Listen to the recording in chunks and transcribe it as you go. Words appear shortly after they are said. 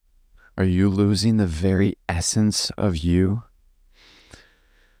Are you losing the very essence of you?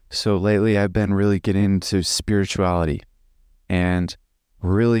 So lately, I've been really getting into spirituality and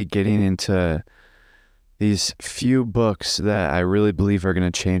really getting into these few books that I really believe are going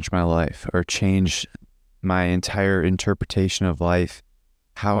to change my life or change my entire interpretation of life,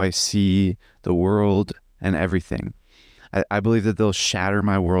 how I see the world and everything. I believe that they'll shatter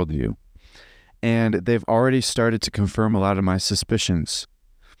my worldview. And they've already started to confirm a lot of my suspicions.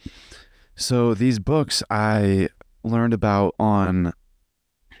 So these books I learned about on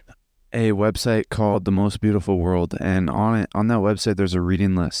a website called The Most Beautiful World, and on that website there's a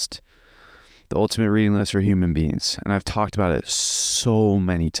reading list, the ultimate reading list for human beings, and I've talked about it so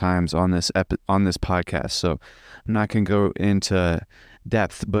many times on this podcast, so I'm not going to go into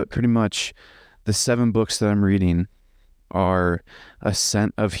depth, but pretty much the 7 books that I'm reading are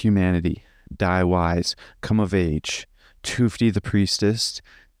Ascent of Humanity, Die Wise, Come of Age, Tufti the Priestess,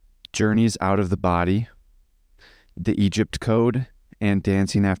 Journeys Out of the Body, The Egypt Code, and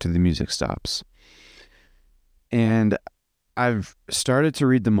Dancing After the Music Stops. And I've started to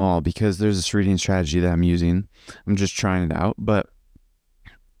read them all because there's this reading strategy that I'm using. I'm just trying it out, but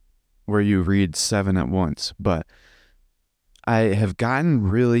where you read 7 at once. But I have gotten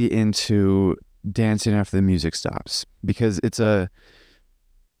really into Dancing After the Music Stops because it's a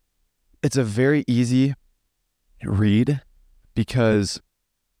very easy read because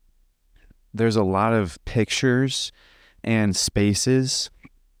there's a lot of pictures and spaces.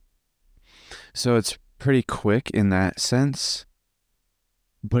 So it's pretty quick in that sense,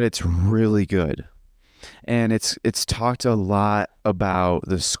 but it's really good. And it's talked a lot about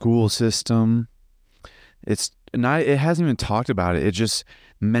the school system. It hasn't even talked about it. It just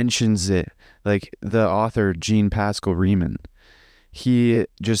mentions it. Like the author, Jean Pascal Riemann, he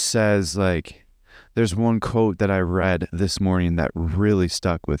just says, like, there's one quote that I read this morning that really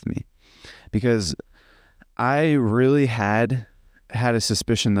stuck with me because I really had a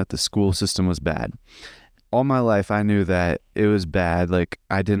suspicion that the school system was bad. All my life, I knew that it was bad. Like,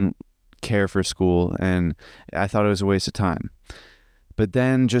 I didn't care for school and I thought it was a waste of time. But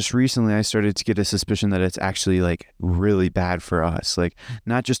then just recently, I started to get a suspicion that it's actually like really bad for us. Like,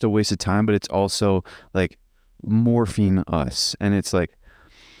 not just a waste of time, but it's also like morphing us. And it's like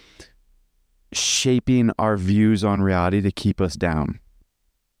shaping our views on reality to keep us down,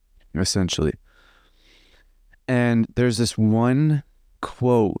 essentially. And there's this one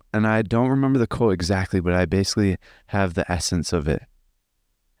quote, and I don't remember the quote exactly, but I basically have the essence of it.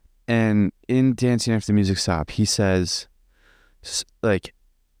 And in Dancing After the Music Stop, he says, like,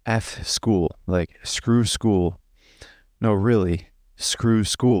 F school, like, screw school. No, really, screw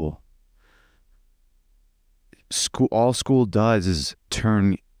school. All school does is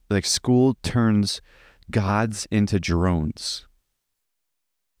school turns gods into drones.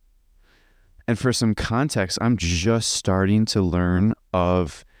 And for some context, I'm just starting to learn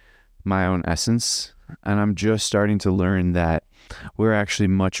of my own essence. And I'm just starting to learn that we're actually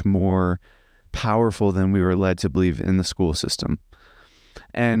much more powerful than we were led to believe in the school system.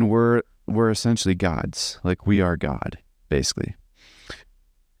 And we're essentially gods. Like, we are God, basically.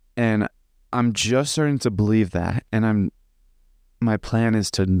 And I'm just starting to believe that. And my plan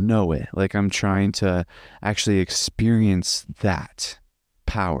is to know it. Like, I'm trying to actually experience that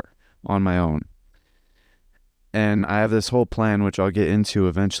power on my own. And I have this whole plan, which I'll get into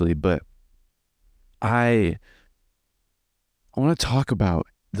eventually, but I want to talk about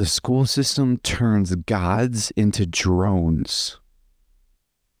the school system turns gods into drones.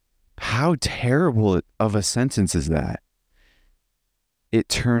 How terrible of a sentence is that? It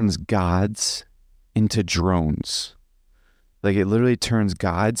turns gods into drones. Like, it literally turns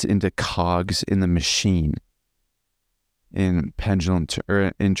gods into cogs in the machine. In pendulum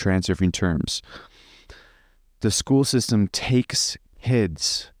or in transurfing terms, the school system takes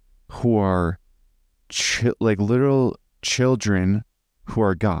kids who are like literal children who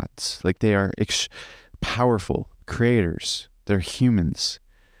are gods. Like, they are powerful creators. They're humans.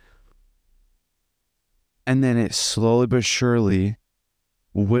 And then it slowly but surely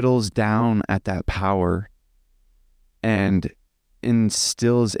whittles down at that power and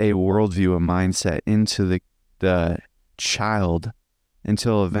instills a worldview, a mindset into the child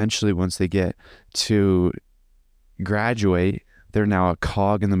until eventually, once they get to graduate, they're now a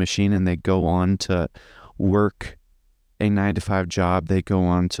cog in the machine and they go on to work a 9-to-5 job. They go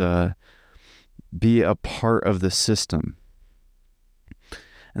on to be a part of the system.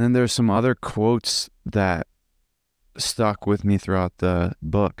 And then there's some other quotes that stuck with me throughout the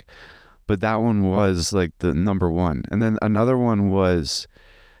book, but that one was like the number one. And then another one was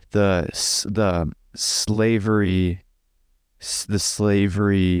the slavery the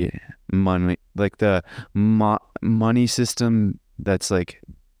slavery money, like the money system that's like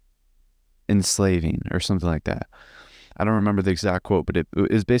enslaving or something like that. I don't remember the exact quote, but it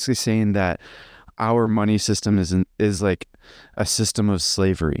is basically saying that our money system is like a system of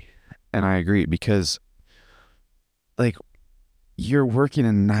slavery. And I agree, because like you're working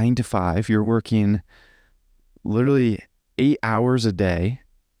a 9 to 5, you're working literally 8 hours a day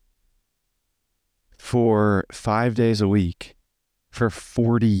for 5 days a week for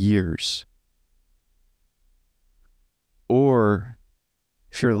 40 years. Or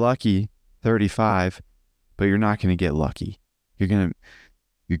if you're lucky, 35, but you're not going to get lucky. You're going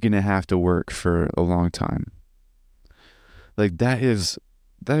to have to work for a long time. Like that is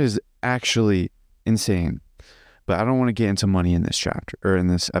actually insane. But I don't want to get into money in this chapter or in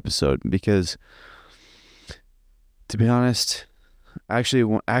this episode, because to be honest, actually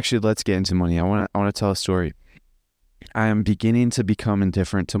let's get into money. I want to tell a story. I am beginning to become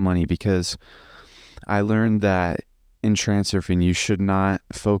indifferent to money, because I learned that in transurfing, you should not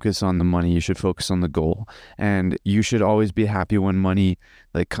focus on the money. You should focus on the goal, and you should always be happy when money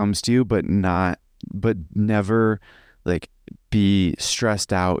like comes to you, but never like be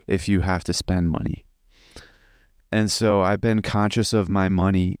stressed out if you have to spend money. And so I've been conscious of my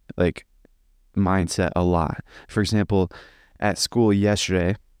money like mindset a lot. For example, at school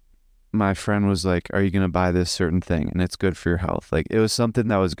yesterday, my friend was like, "Are you going to buy this certain thing? And it's good for your health." Like it was something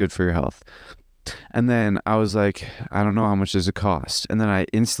that was good for your health. And then I was like, "I don't know, how much does it cost?" And then I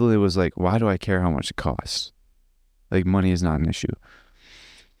instantly was like, why do I care how much it costs? Like money is not an issue.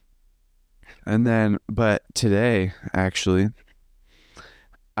 And then, but today, actually,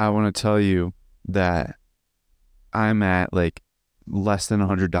 I want to tell you that I'm at like less than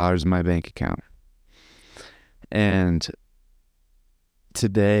 $100 in my bank account. And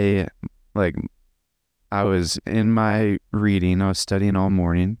today, like I was in my reading, I was studying all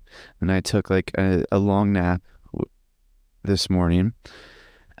morning, and I took like a long nap this morning.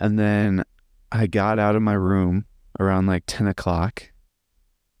 And then I got out of my room around like 10 o'clock.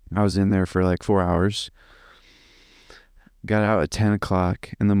 I was in there for like 4 hours. Got out at 10 o'clock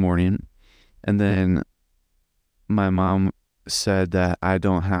in the morning. And then my mom said that I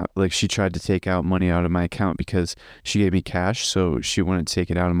don't have, like, she tried to take out money out of my account because she gave me cash, so she wanted to take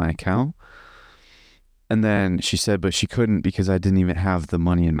it out of my account. And then she said, but she couldn't because I didn't even have the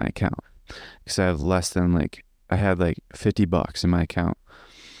money in my account, because I have less than like, I had like $50 in my account.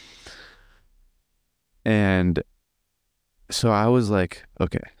 And so I was like,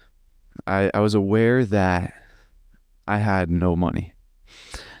 okay, I was aware that I had no money,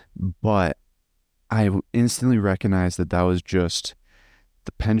 but I instantly recognized that that was just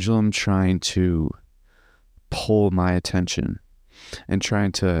the pendulum trying to pull my attention and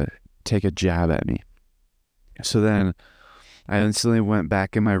trying to take a jab at me. So then I instantly went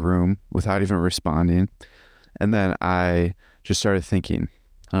back in my room without even responding. And then I just started thinking.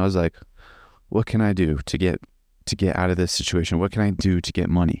 And I was like, what can I do to get out of this situation? What can I do to get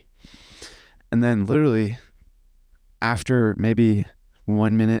money? And then literally after maybe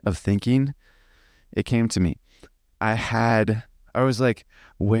 1 minute of thinking, it came to me. I was like,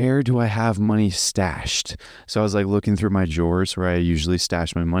 where do I have money stashed? So I was like looking through my drawers where I usually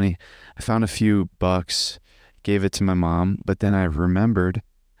stash my money. I found a few bucks, gave it to my mom, but then I remembered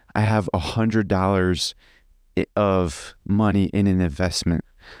I have $100 of money in an investment,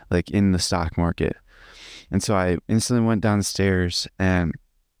 like in the stock market. And so I instantly went downstairs and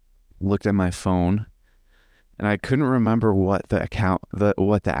looked at my phone, and I couldn't remember what the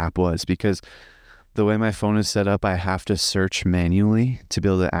app was, because the way my phone is set up, I have to search manually to be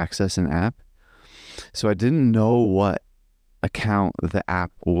able to access an app. So I didn't know what account the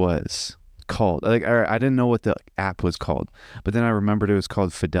app was called. Like, or I didn't know what the app was called, but then I remembered it was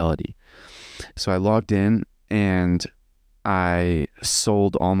called Fidelity. So I logged in and I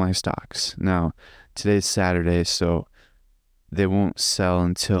sold all my stocks. Now, today's Saturday, so they won't sell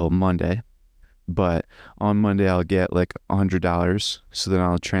until Monday. But on Monday, I'll get like $100. So then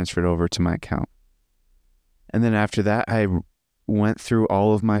I'll transfer it over to my account. And then after that, I went through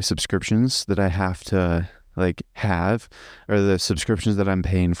all of my subscriptions that I have to like have, or the subscriptions that I'm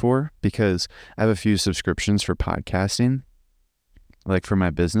paying for, because I have a few subscriptions for podcasting, like for my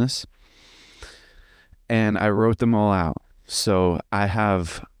business. And I wrote them all out. So I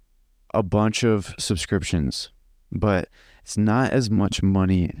have a bunch of subscriptions, but it's not as much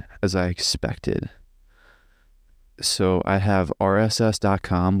money as I expected. So I have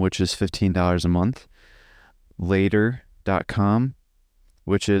RSS.com, which is $15 a month, Later.com,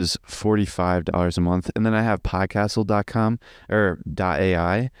 which is $45 a month, and then I have Podcastle.com or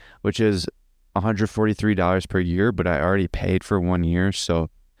 .ai, which is $143 per year, but I already paid for 1 year, so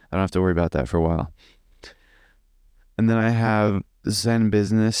I don't have to worry about that for a while. And then I have Zen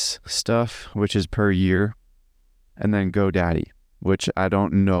Business stuff, which is per year, and then GoDaddy, which I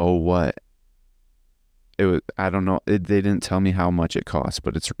don't know what it was. I don't know. They didn't tell me how much it costs,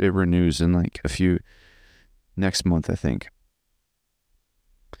 but it renews in like next month, I think.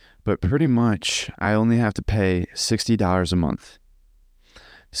 But pretty much, I only have to pay $60 a month.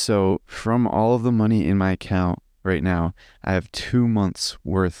 So from all of the money in my account right now, I have 2 months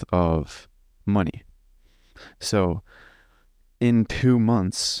worth of money. So in 2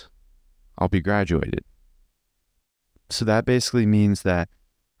 months, I'll be graduated. So that basically means that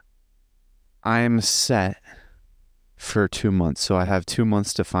I'm set for 2 months. So I have 2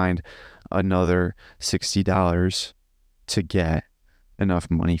 months to find another $60 to get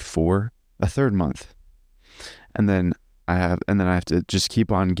enough money for a third month. And then I have to just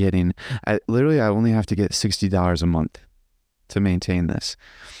keep on getting, I only have to get $60 a month to maintain this.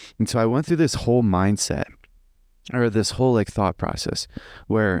 And so I went through this whole mindset, or this whole like thought process,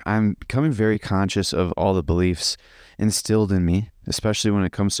 where I'm becoming very conscious of all the beliefs instilled in me, especially when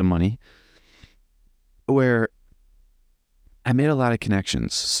it comes to money, where I made a lot of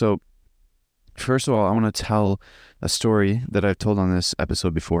connections. So first of all, I want to tell a story that I've told on this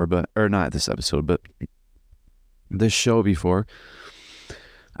episode before, or not this episode, but this show before.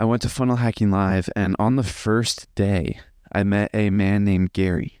 I went to Funnel Hacking Live, and on the first day, I met a man named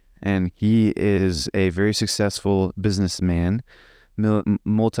Gary, and he is a very successful businessman,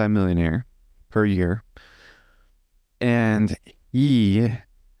 multi-millionaire per year. And he,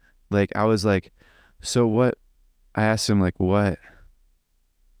 like, I was like, so what? I asked him, like, what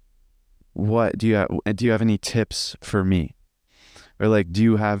do you have any tips for me? Or like, do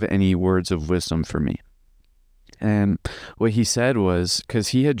you have any words of wisdom for me? And what he said was, because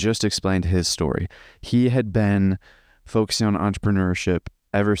he had just explained his story, he had been focusing on entrepreneurship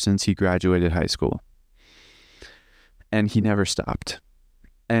ever since he graduated high school. And he never stopped.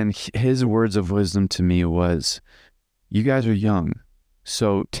 And his words of wisdom to me was, you guys are young,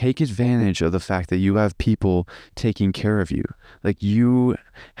 so take advantage of the fact that you have people taking care of you. Like, you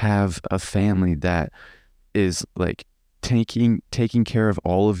have a family that is like taking care of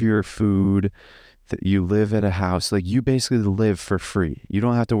all of your food, that you live at a house, like you basically live for free. You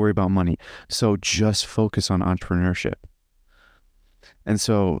don't have to worry about money. So just focus on entrepreneurship. And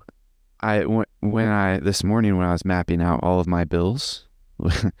so this morning when I was mapping out all of my bills,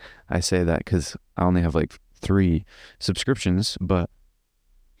 I say that because I only have like 3 subscriptions, but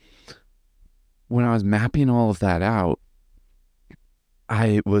when I was mapping all of that out,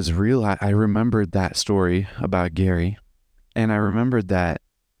 I remembered that story about Gary, and I remembered that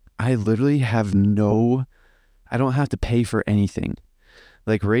I literally I don't have to pay for anything.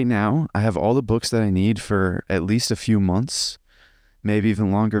 Like right now, I have all the books that I need for at least a few months, maybe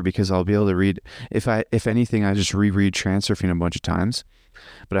even longer, because I'll be able to read. If anything, I just reread Transurfing a bunch of times.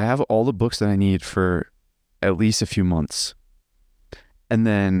 But I have all the books that I need for at least a few months. And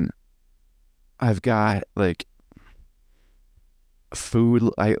then I've got like food,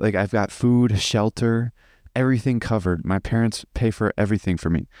 I've got food, shelter, everything covered. My parents pay for everything for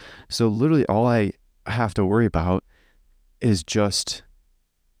me. So literally all I have to worry about is just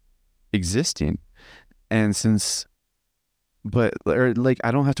existing. And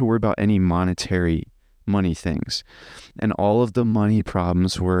I don't have to worry about any monetary money things. And all of the money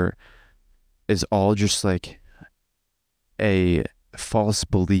problems is all just like a false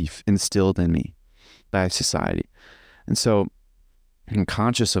belief instilled in me by society. And so I'm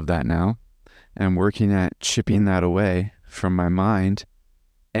conscious of that now, and I'm working at chipping that away from my mind.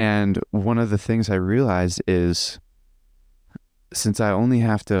 And one of the things I realized is, since I only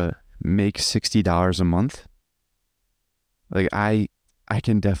have to make $60 a month, like I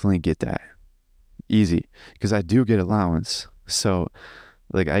can definitely get that easy, because I do get allowance. So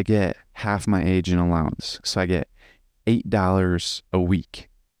like I get half my age in allowance. So I get $8 a week,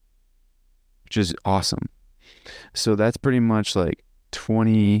 which is awesome. So that's pretty much like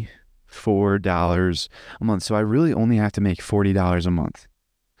 $24 a month. So I really only have to make $40 a month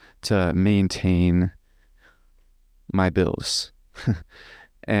to maintain my bills.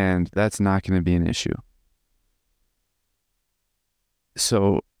 And that's not going to be an issue.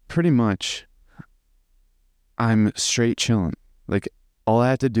 So pretty much I'm straight chilling. Like all I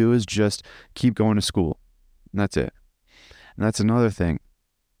have to do is just keep going to school. And that's it. And that's another thing.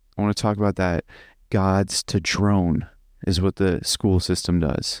 I want to talk about that. Gods to drone is what the school system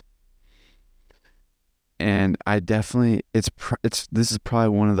does. And I definitely, this is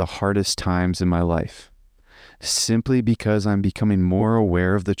probably one of the hardest times in my life, simply because I'm becoming more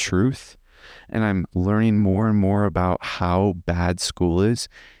aware of the truth and I'm learning more and more about how bad school is,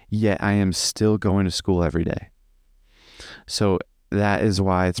 yet I am still going to school every day. So that is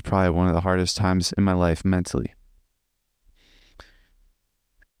why it's probably one of the hardest times in my life mentally.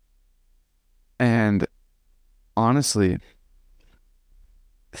 And honestly,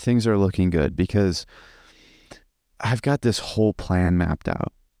 things are looking good because I've got this whole plan mapped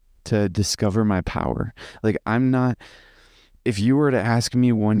out to discover my power. Like, if you were to ask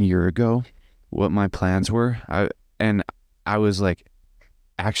me 1 year ago what my plans were, I was like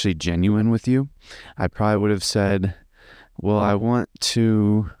actually genuine with you, I probably would have said, well, I want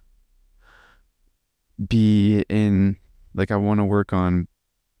to be in, like, I want to work on,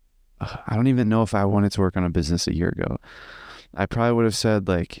 I don't even know if I wanted to work on a business a year ago. I probably would have said,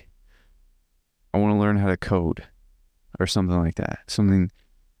 like, I want to learn how to code or something like that.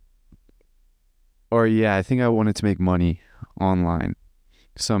 Or yeah, I think I wanted to make money online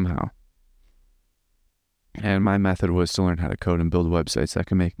somehow. And my method was to learn how to code and build websites that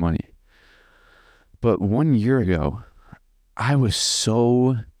can make money. But 1 year ago, I was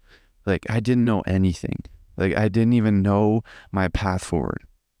so, like, I didn't know anything. Like, I didn't even know my path forward.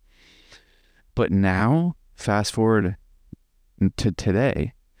 But now, fast forward to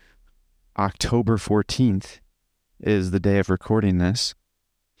today, October 14th is the day of recording this.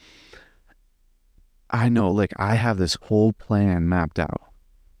 I know, like, I have this whole plan mapped out,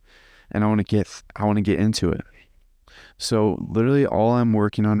 and I want to get into it. So literally all I'm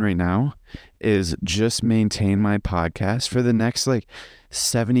working on right now is just maintain my podcast for the next like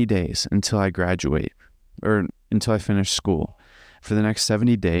 70 days until I graduate or until I finish school. For the next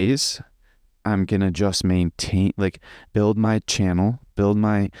 70 days, I'm going to just maintain, like, build my channel, build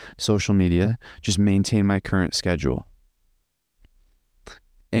my social media, just maintain my current schedule.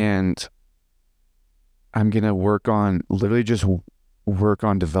 And I'm going to work on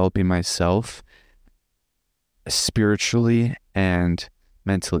developing myself spiritually and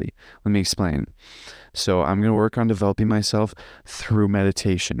mentally. Let me explain. So I'm going to work on developing myself through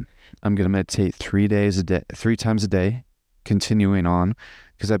meditation. I'm going to meditate 3 times a day, continuing on,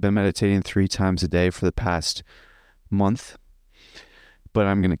 because I've been meditating 3 times a day for the past month. But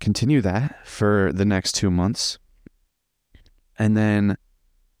I'm going to continue that for the next 2 months. And then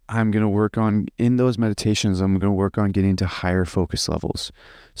I'm going to work on, in those meditations, I'm going to work on getting to higher focus levels.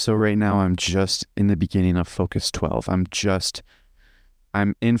 So right now I'm just in the beginning of focus 12. I'm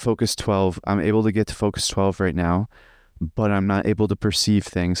in focus 12. I'm able to get to focus 12 right now, but I'm not able to perceive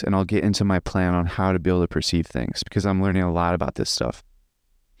things. And I'll get into my plan on how to be able to perceive things because I'm learning a lot about this stuff.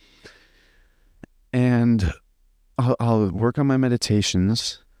 And I'll work on my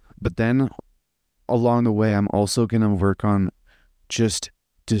meditations, but then along the way, I'm also going to work on just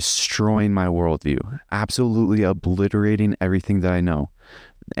destroying my worldview, absolutely obliterating everything that I know.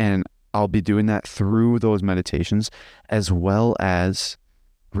 And I'll be doing that through those meditations, as well as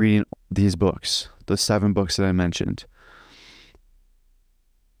reading these books, the 7 books that I mentioned.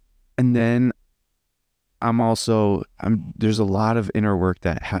 And then there's a lot of inner work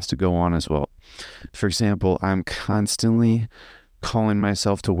that has to go on as well. For example, I'm constantly calling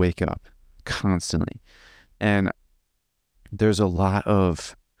myself to wake up, constantly. And there's a lot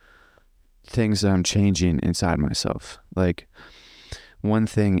of things that I'm changing inside myself. Like, one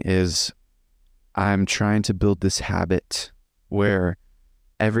thing is I'm trying to build this habit where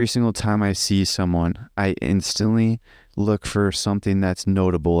every single time I see someone, I instantly look for something that's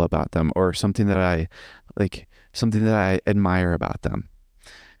notable about them or something that I admire about them.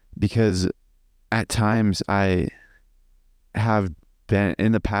 Because at times in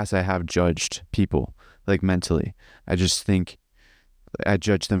the past, I have judged people, like, mentally. I just think I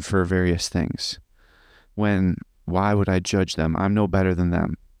judge them for various things. Why would I judge them? I'm no better than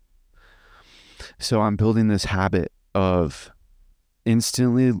them. So I'm building this habit of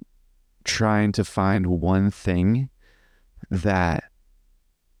instantly trying to find one thing that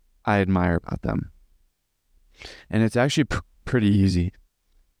I admire about them. And it's actually pretty easy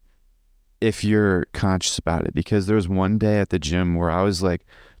if you're conscious about it, because there was one day at the gym where I was like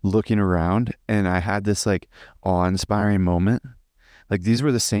looking around and I had this like awe-inspiring moment. Like, these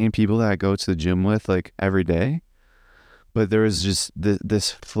were the same people that I go to the gym with like every day, but there was just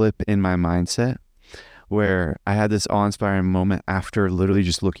this flip in my mindset where I had this awe-inspiring moment after literally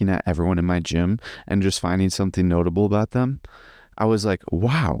just looking at everyone in my gym and just finding something notable about them. I was like,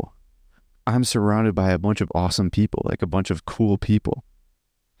 wow, I'm surrounded by a bunch of awesome people, like a bunch of cool people.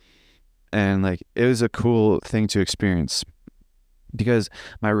 And like, it was a cool thing to experience because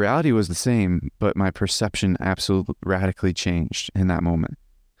my reality was the same, but my perception absolutely radically changed in that moment.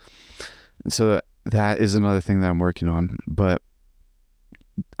 So that is another thing that I'm working on. But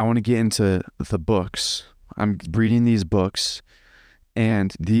I want to get into the books. I'm reading these books,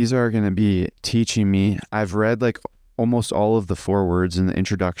 and these are going to be teaching me. I've read like almost all of the forewords and the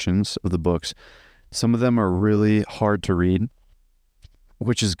introductions of the books. Some of them are really hard to read,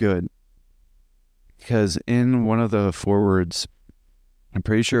 which is good, because in one of the forewords, I'm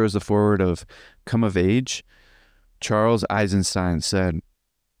pretty sure it was the foreword of Come of Age, Charles Eisenstein said,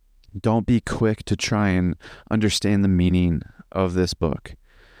 don't be quick to try and understand the meaning of this book.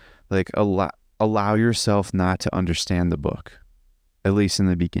 Like, allow yourself not to understand the book, at least in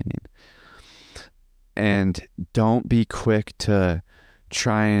the beginning. And don't be quick to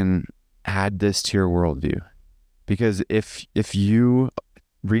try and add this to your worldview. Because if you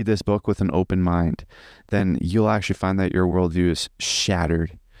read this book with an open mind, then you'll actually find that your worldview is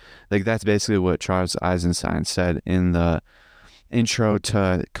shattered. Like, that's basically what Charles Eisenstein said in the intro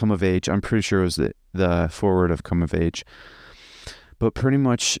to Come of Age. I'm pretty sure it was the foreword of Come of Age. But pretty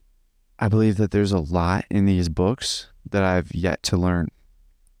much, I believe that there's a lot in these books that I've yet to learn.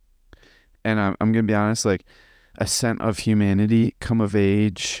 And I'm going to be honest, like Ascent of Humanity, Come of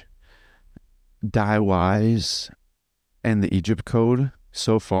Age, Die Wise, and the Egypt Code,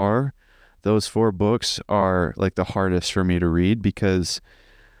 so far, those 4 books are like the hardest for me to read, because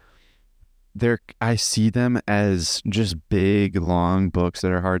I see them as just big, long books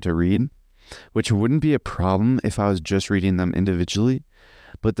that are hard to read, which wouldn't be a problem if I was just reading them individually.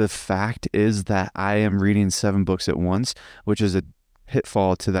 But the fact is that I am reading 7 books at once, which is a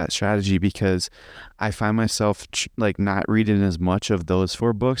pitfall to that strategy, because I find myself like not reading as much of those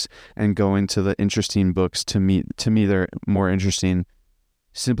 4 books and going to the interesting books. To me they're more interesting,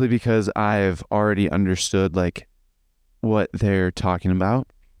 simply because I've already understood like what they're talking about,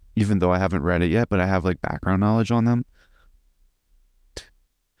 even though I haven't read it yet, but I have like background knowledge on them.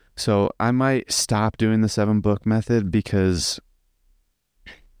 So I might stop doing the 7-book method because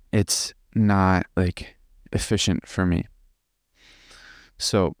it's not like efficient for me.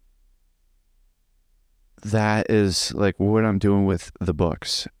 So that is like what I'm doing with the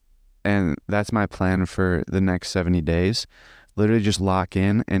books. And that's my plan for the next 70 days. Literally just lock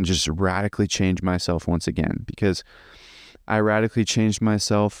in and just radically change myself once again, because I radically changed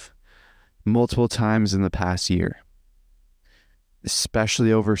myself multiple times in the past year,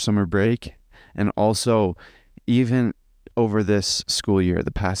 especially over summer break, and also even over this school year,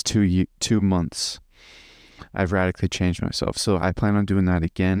 the past 2 months. I've radically changed myself. So I plan on doing that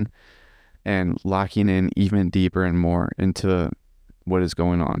again and locking in even deeper and more into what is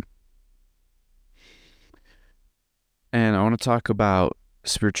going on. And I want to talk about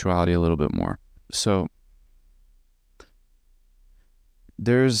spirituality a little bit more. So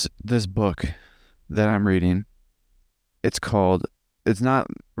there's this book that I'm reading. It's not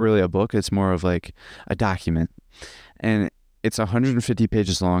really a book. It's more of like a document. And it's 150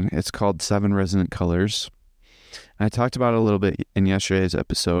 pages long. It's called 7 Resonant Colors. And I talked about it a little bit in yesterday's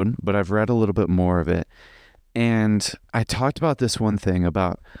episode, but I've read a little bit more of it. And I talked about this one thing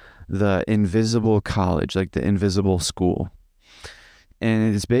about the invisible college, like the invisible school.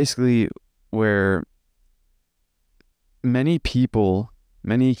 And it's basically where many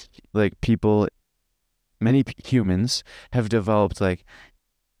humans have developed like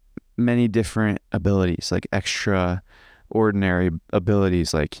many different abilities, like extraordinary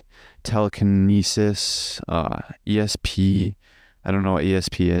abilities, like telekinesis, ESP. I don't know what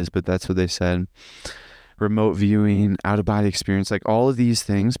ESP is, but that's what they said. Remote viewing, out-of-body experience, like all of these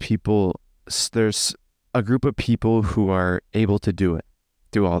things, there's a group of people who are able to do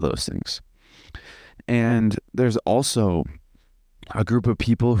all those things. And there's also a group of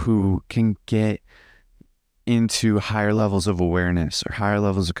people who can get into higher levels of awareness or higher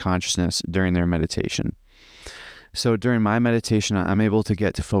levels of consciousness during their meditation. So during my meditation, I'm able to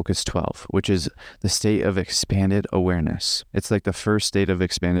get to focus 12, which is the state of expanded awareness. It's like the first state of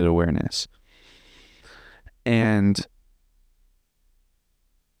expanded awareness. And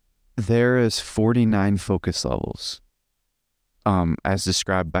there is 49 focus levels, as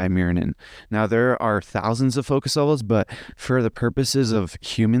described by Mirnan. Now, there are thousands of focus levels, but for the purposes of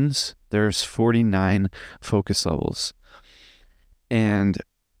humans, there's 49 focus levels. And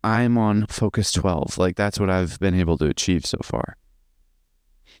I'm on focus 12. Like, that's what I've been able to achieve so far.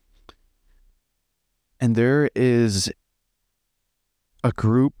 And there is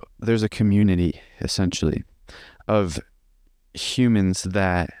there's a community, essentially, of humans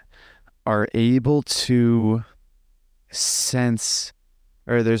that are able to sense,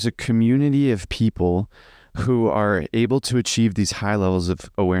 or there's a community of people who are able to achieve these high levels of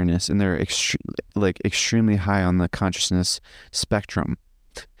awareness, and they're extremely high on the consciousness spectrum.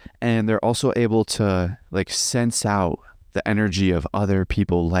 And they're also able to like sense out the energy of other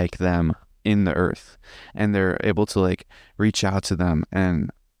people like them in the earth, and they're able to like reach out to them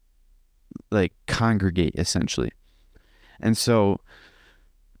and like congregate essentially. And so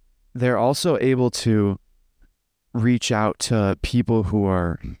they're also able to reach out to people who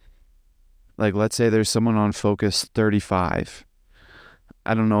are like, let's say there's someone on focus 35.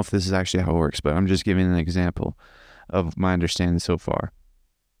 I don't know if this is actually how it works, but I'm just giving an example of my understanding so far.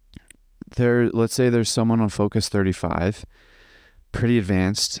 Let's say there's someone on focus 35, pretty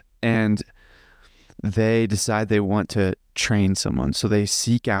advanced, and they decide they want to train someone. So they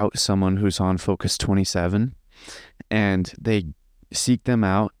seek out someone who's on focus 27, and they seek them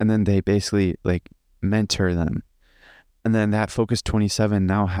out, and then they basically like mentor them. And then that focus 27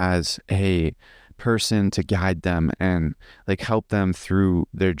 now has a person to guide them and like help them through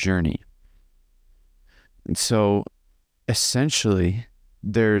their journey. And so essentially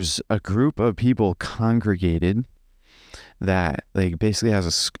there's a group of people congregated that like basically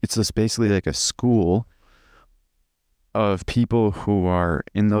it's basically like a school of people who are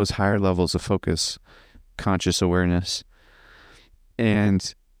in those higher levels of focus, conscious awareness.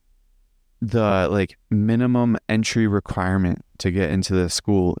 And the like minimum entry requirement to get into the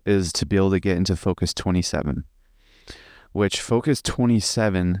school is to be able to get into focus 27, which focus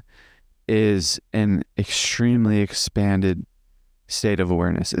 27 is an extremely expanded state of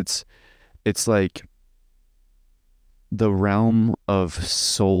awareness. It's like the realm of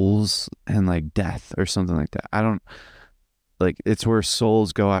souls and like death or something like that. I don't like, it's where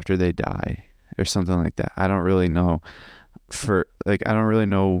souls go after they die or something like that. I don't really know I don't really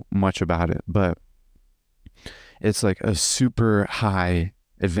know much about it, but it's like a super high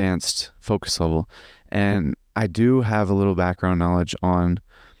advanced focus level. And I do have a little background knowledge on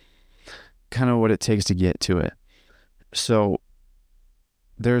kind of what it takes to get to it. So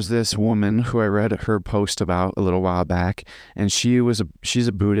there's this woman who I read her post about a little while back, and she's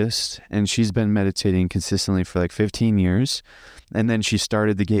a Buddhist, and she's been meditating consistently for like 15 years. And then she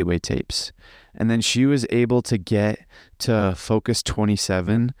started the Gateway Tapes. And then she was able to get to focus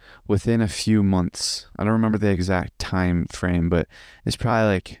 27 within a few months. I don't remember the exact time frame, but it's probably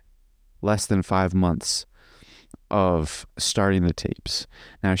like less than 5 months of starting the tapes.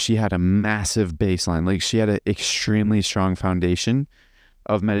 Now, she had a massive baseline. Like, she had an extremely strong foundation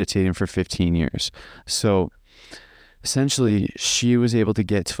of meditating for 15 years. So essentially, she was able to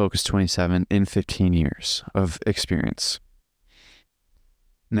get to focus 27 in 15 years of experience.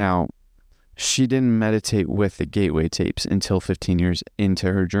 Now, she didn't meditate with the Gateway Tapes until 15 years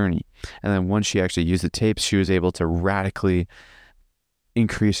into her journey. And then once she actually used the tapes, she was able to radically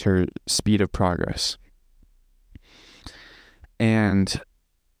increase her speed of progress. And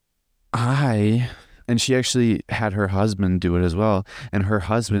she actually had her husband do it as well. And her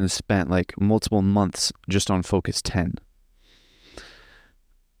husband spent like multiple months just on focus 10.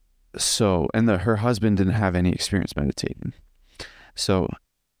 So, and her husband didn't have any experience meditating. So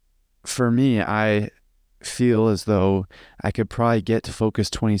for me, I feel as though I could probably get to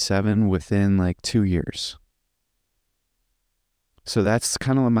focus 27 within like 2 years. So that's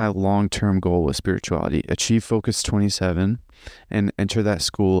kind of my long-term goal with spirituality. Achieve focus 27 and enter that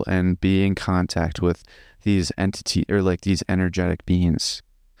school and be in contact with these entities or like these energetic beings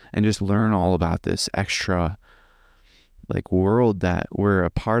and just learn all about this extra like world that we're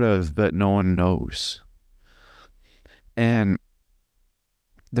a part of, but no one knows. And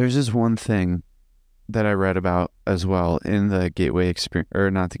there's this one thing that I read about as well in the Gateway experience,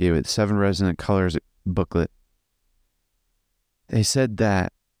 or not the Gateway, the 7 Resonant Colors booklet. They said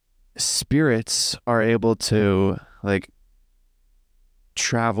that spirits are able to like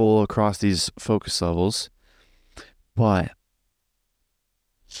travel across these focus levels, but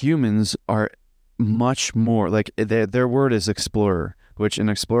humans are much more like their word is explorer, which an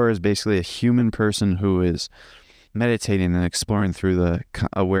explorer is basically a human person who is meditating and exploring through the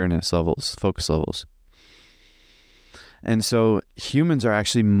awareness levels, focus levels. And so humans are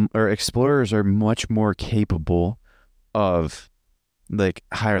actually, or explorers are much more capable of like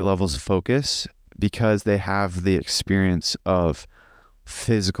higher levels of focus because they have the experience of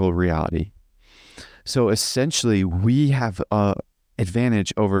physical reality. So essentially we have a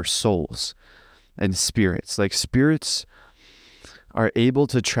advantage over souls and spirits. Like spirits are able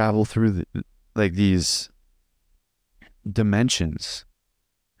to travel through like these dimensions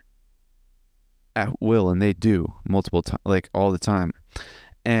at will, and they do multiple times, like all the time,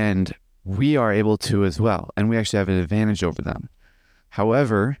 and we are able to as well, and we actually have an advantage over them.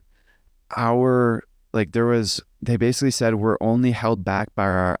 However, they basically said we're only held back by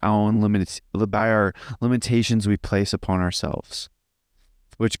our own limitations we place upon ourselves,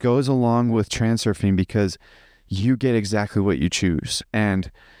 which goes along with transurfing, because you get exactly what you choose. And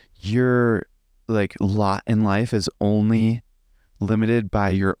your like lot in life is only limited by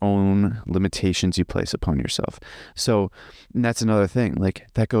your own limitations you place upon yourself. So that's another thing. Like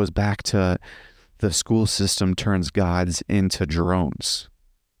that goes back to the school system turns gods into drones.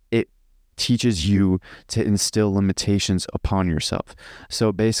 It teaches you to instill limitations upon yourself.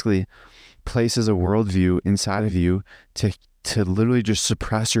 So basically places a worldview inside of you to literally just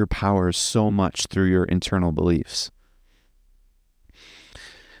suppress your powers so much through your internal beliefs.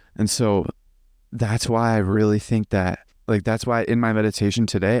 And so that's why I really think that, like, that's why in my meditation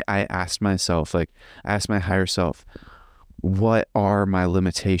today, I asked my higher self, what are my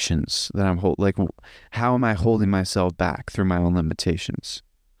limitations that how am I holding myself back through my own limitations?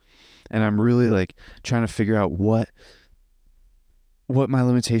 And I'm really like trying to figure out what my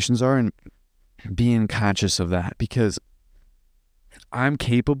limitations are and being conscious of that, because I'm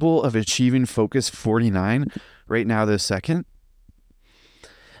capable of achieving focus 49 right now this second,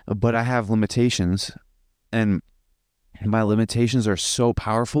 but I have limitations, and my limitations are so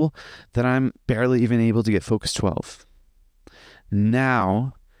powerful that I'm barely even able to get focus 12.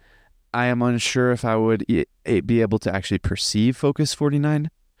 Now, I am unsure if I would be able to actually perceive focus 49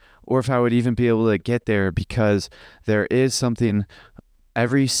 or if I would even be able to get there, because there is something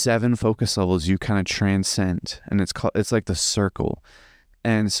every 7 focus levels you kind of transcend, and it's like the circle.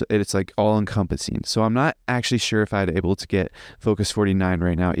 And so it's like all encompassing. So I'm not actually sure if I'd be able to get focus 49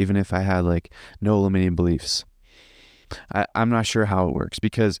 right now, even if I had like no limiting beliefs. I'm not sure how it works,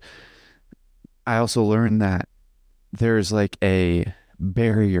 because I also learned that there's like a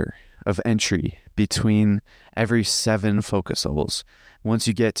barrier of entry between every 7 focus levels. Once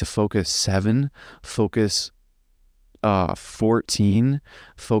you get to focus 7, focus 14,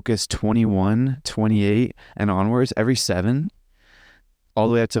 focus 21, 28, and onwards, every 7, all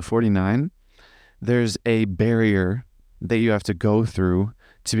the way up to 49, there's a barrier that you have to go through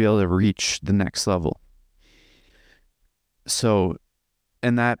to be able to reach the next level. So,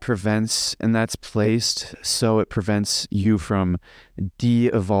 and that's placed so it prevents you from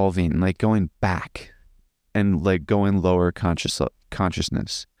de-evolving, like going back and like going lower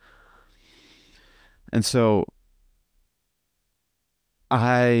consciousness. And so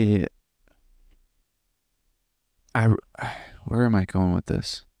I where am I going with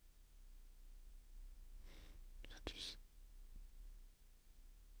this?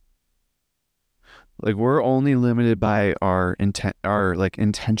 Like, we're only limited by our intention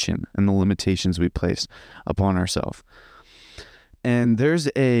and the limitations we place upon ourselves. And there's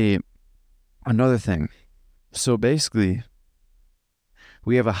another thing. So basically,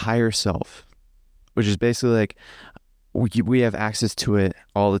 we have a higher self, which is basically like we have access to it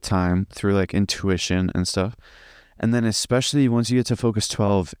all the time through like intuition and stuff. And then especially once you get to focus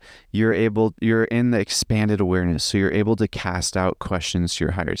 12, you're in the expanded awareness. So you're able to cast out questions to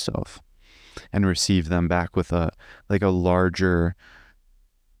your higher self and receive them back with a larger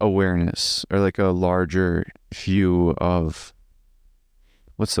awareness, or like a larger view of,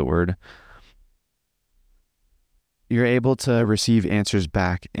 what's the word? You're able to receive answers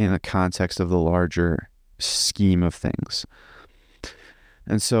back in the context of the larger scheme of things.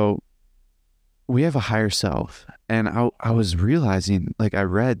 And so we have a higher self. And I was realizing, like, I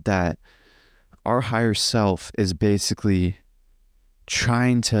read that our higher self is basically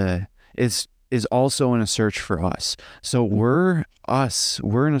is also in a search for us. So we're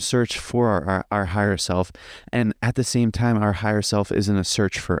in a search for our higher self. And at the same time, our higher self is in a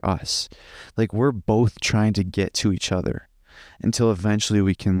search for us. Like, we're both trying to get to each other until eventually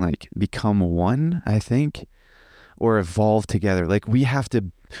we can like become one, I think, or evolve together. Like, we have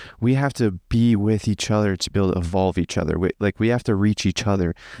to be with each other to be able to evolve each other. We have to reach each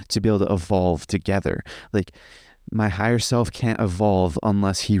other to be able to evolve together. Like, my higher self can't evolve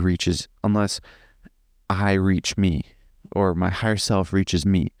unless I reach me, or my higher self reaches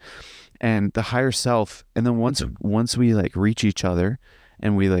me. And the higher self, and then once we like reach each other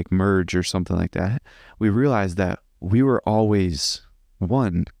and we like merge or something like that, we realize that we were always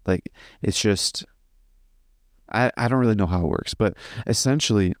one. Like, it's just, I don't really know how it works, but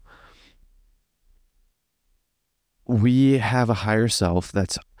essentially we have a higher self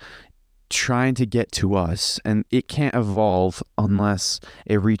that's trying to get to us, and it can't evolve unless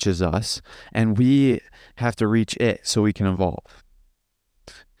it reaches us, and we have to reach it so we can evolve.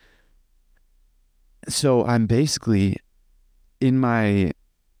 So I'm basically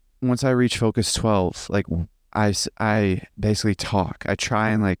once I reach focus 12, like, I basically talk. I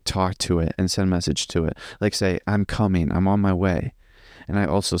try and like talk to it and send a message to it. Like, say, I'm coming, I'm on my way. And I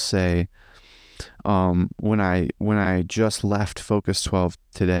also say, when I just left focus 12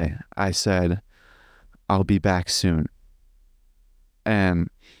 today, I said, I'll be back soon. And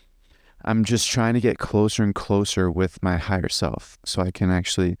I'm just trying to get closer and closer with my higher self so I can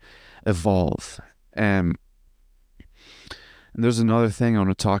actually evolve. And there's another thing I want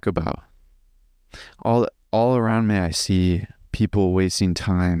to talk about. All around me, I see people wasting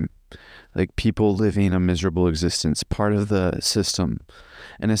time, like people living a miserable existence, part of the system.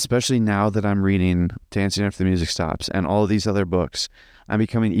 And especially now that I'm reading Dancing After the Music Stops and all of these other books, I'm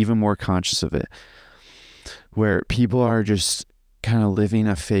becoming even more conscious of it, where people are just kind of living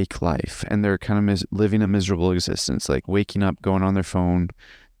a fake life and they're kind of living a miserable existence, like waking up, going on their phone,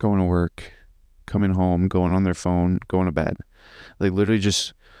 going to work, coming home, going on their phone, going to bed, like literally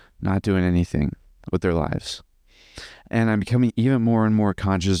just not doing anything with their lives. And I'm becoming even more and more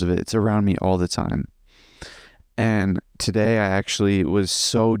conscious of it. It's around me all the time. And today I actually was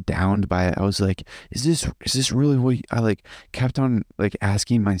so downed by it. I was like, is this really what I like kept on like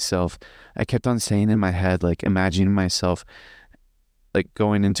asking myself. I kept on saying in my head, like imagining myself like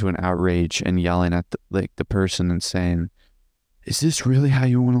going into an outrage and yelling at the person and saying, is this really how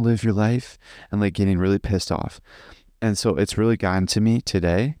you want to live your life? And like getting really pissed off. And so it's really gotten to me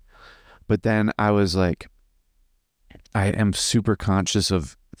today. But then I was like, I am super conscious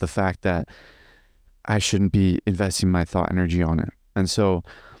of the fact that I shouldn't be investing my thought energy on it. And so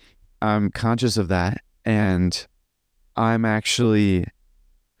I'm conscious of that. And I actually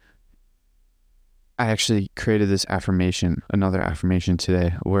created this affirmation, another affirmation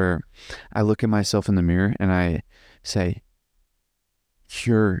today, where I look at myself in the mirror and I say,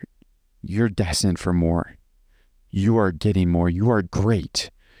 you're destined for more. You are getting more. You are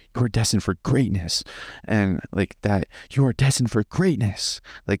great. You are destined for greatness. And like that, you are destined for greatness.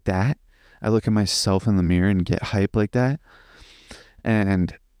 Like that. I look at myself in the mirror and get hype like that.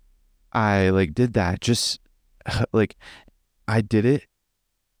 And I like did that. Just like I did it.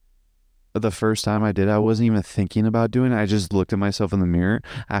 The first time I did it, I wasn't even thinking about doing it. I just looked at myself in the mirror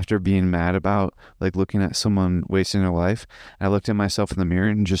after being mad about like looking at someone wasting their life. I looked at myself in the mirror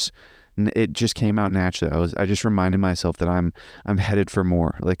and it just came out naturally. I just reminded myself that I'm headed for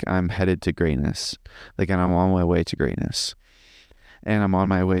more. Like I'm headed to greatness. Like, and I'm on my way to greatness. And I'm on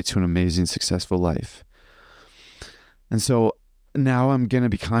my way to an amazing, successful life. And so now I'm going to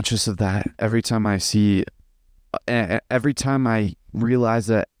be conscious of that every time I realize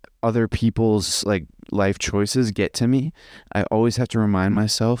that other people's like life choices get to me. I always have to remind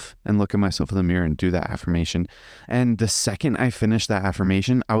myself and look at myself in the mirror and do that affirmation. And the second I finished that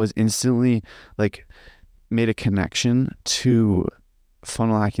affirmation, I was instantly like made a connection to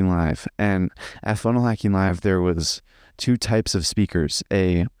Funnel Hacking Live. And at Funnel Hacking Live, there was two types of speakers: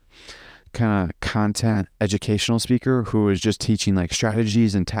 a kind of content educational speaker who was just teaching like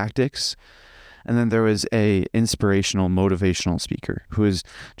strategies and tactics, and then there was a inspirational motivational speaker who is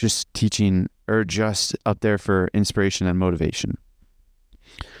just teaching or just up there for inspiration and motivation.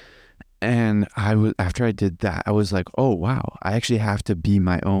 And after I did that, I was like, oh wow, I actually have to be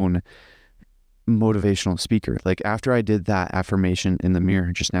my own motivational speaker. Like after I did that affirmation in the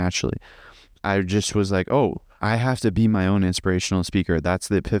mirror, just naturally, I just was like, oh, I have to be my own inspirational speaker. That's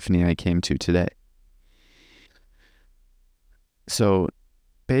the epiphany I came to today. So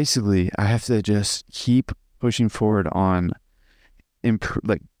basically, I have to just keep pushing forward on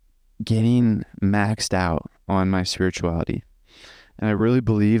like getting maxed out on my spirituality. And I really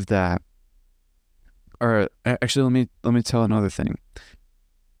believe that, or actually, let me tell another thing.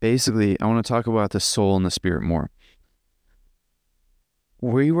 Basically, I want to talk about the soul and the spirit more.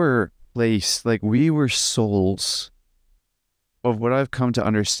 We were souls. Of what I've come to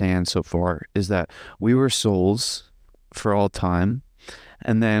understand so far is that we were souls for all time.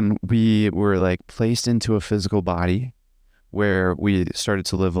 And then we were like placed into a physical body where we started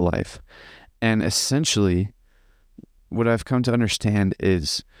to live a life. And essentially, what I've come to understand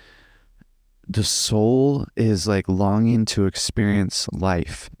is the soul is like longing to experience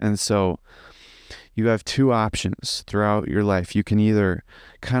life. And so you have two options throughout your life. You can either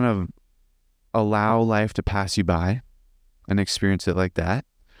kind of allow life to pass you by and experience it like that,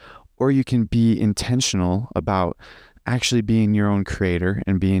 or you can be intentional about actually being your own creator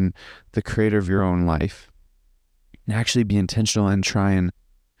and being the creator of your own life, and actually be intentional and try and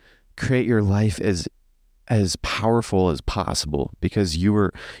create your life as powerful as possible, because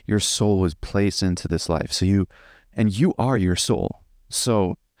your soul was placed into this life. So you are your soul.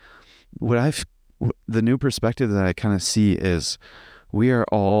 So the new perspective that I kind of see is we were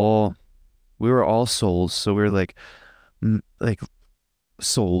all souls. So we're like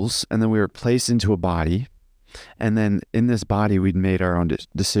souls, and then we were placed into a body, and then in this body we'd made our own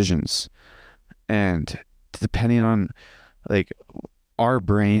decisions, and depending on like our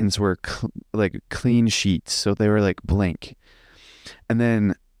brains were like clean sheets. So they were like blank. And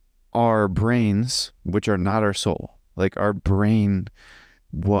then our brains, which are not our soul, like our brain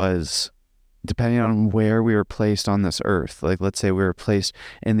was, depending on where we were placed on this earth, like let's say we were placed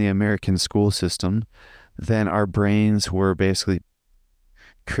in the American school system, then our brains were basically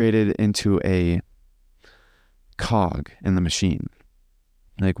created into a cog in the machine.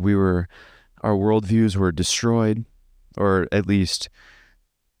 Like our worldviews were destroyed, or at least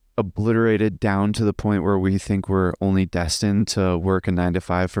obliterated down to the point where we think we're only destined to work a 9 to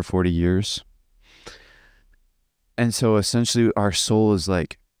 5 for 40 years. And so essentially our soul is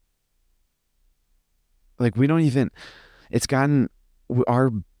like we don't even, it's gotten,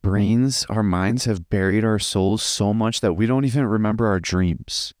 our brains, our minds have buried our souls so much that we don't even remember our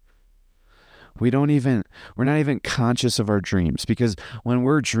dreams. We're not even conscious of our dreams, because when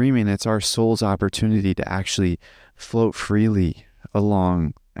we're dreaming, it's our soul's opportunity to actually float freely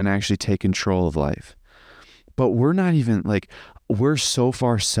along and actually take control of life. But we're not even we're so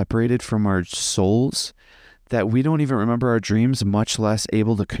far separated from our souls that we don't even remember our dreams, much less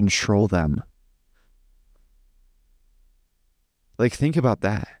able to control them. Like, think about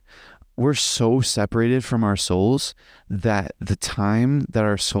that. We're so separated from our souls that the time that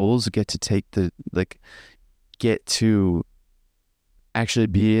our souls get to actually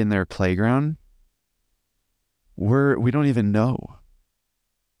be in their playground, we don't even know.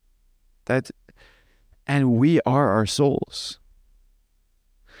 And we are our souls.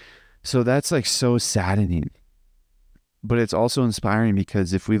 So that's like so saddening. But it's also inspiring,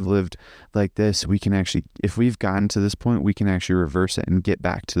 because if we've lived like this, we can actually, if we've gotten to this point, we can actually reverse it and get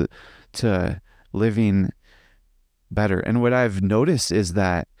back to living better. And what I've noticed is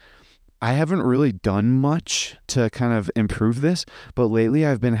that I haven't really done much to kind of improve this, but lately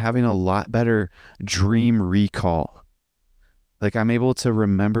I've been having a lot better dream recall. Like, I'm able to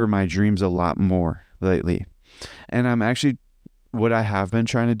remember my dreams a lot more lately. And what I have been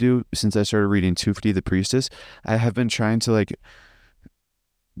trying to do since I started reading Tufti the Priestess, I have been trying to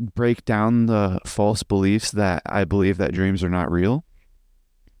break down the false beliefs that I believe that dreams are not real,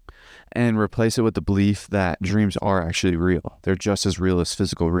 and replace it with the belief that dreams are actually real. They're just as real as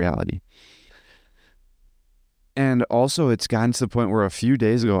physical reality. And also, it's gotten to the point where a few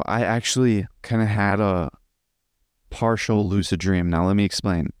days ago, I actually kind of had a partial lucid dream. Now, let me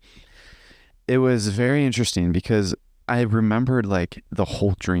explain. It was very interesting because I remembered the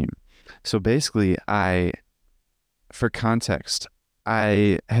whole dream. So basically, for context,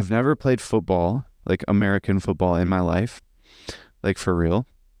 I have never played football, like American football, in my life, like for real,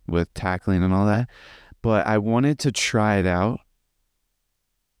 with tackling and all that. But I wanted to try it out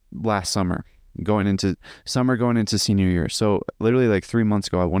last summer, going into senior year. So literally 3 months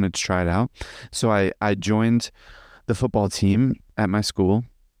ago, I wanted to try it out. So I joined the football team at my school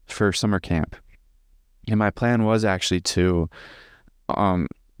for summer camp. And my plan was actually to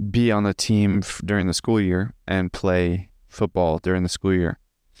be on the team during the school year and play football during the school year.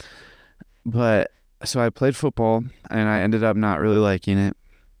 But so I played football and I ended up not really liking it.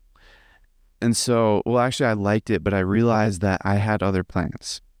 And so, well, actually I liked it, but I realized that I had other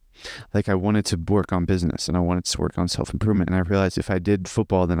plans. Like, I wanted to work on business and I wanted to work on self-improvement. And I realized if I did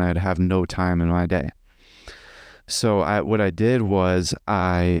football, then I'd have no time in my day. So what I did was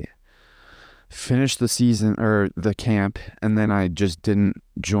I finished the season or the camp, and then I just didn't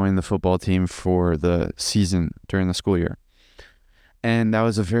join the football team for the season during the school year. And that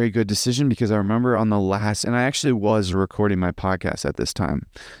was a very good decision, because I remember and I actually was recording my podcast at this time.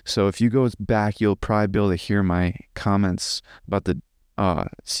 So if you go back, you'll probably be able to hear my comments about the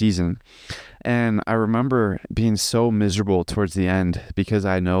season. And I remember being so miserable towards the end, because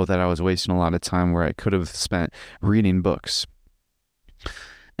I know that I was wasting a lot of time where I could have spent reading books.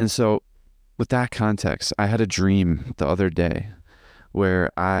 And so with that context, I had a dream the other day where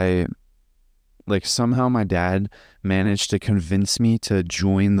somehow my dad managed to convince me to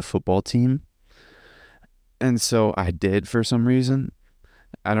join the football team. And so I did for some reason.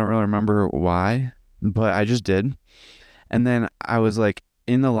 I don't really remember why, but I just did. And then I was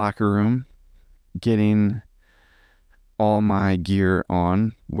in the locker room getting all my gear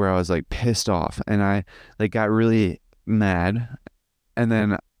on, where I was pissed off, and I got really mad. And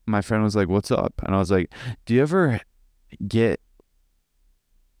then my friend was like, "What's up?" And I was like, "Do you ever get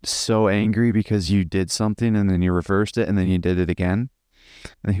so angry because you did something and then you reversed it and then you did it again?"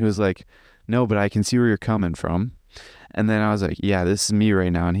 And he was like, "No, but I can see where you're coming from." And then I was like, "Yeah, this is me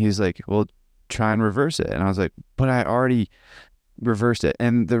right now." And he's like, "Well, try and reverse it." And I was like, "But I already reversed it."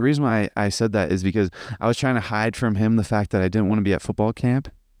 And the reason why I said that is because I was trying to hide from him the fact that I didn't want to be at football camp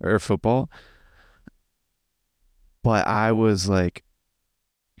or football. But I was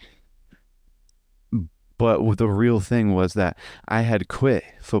But the real thing was that I had quit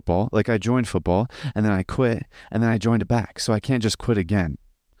football. Like I joined football and then I quit and then I joined it back. So I can't just quit again,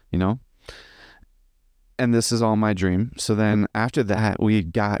 you know? And this is all my dream. So then after that, we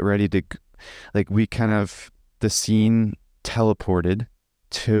got ready to, like, the scene teleported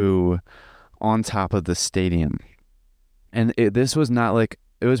to on top of the stadium. And this was not like,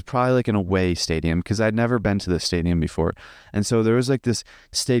 it was probably like an away stadium because I'd never been to this stadium before. And so there was like this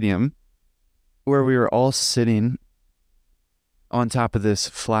stadium where we were all sitting on top of this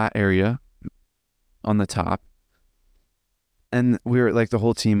flat area on the top. And we were like, the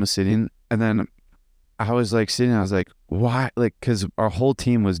whole team was sitting. And then I was like sitting, I was like, why? Like, because our whole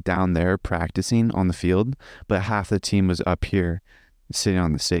team was down there practicing on the field, but half the team was up here sitting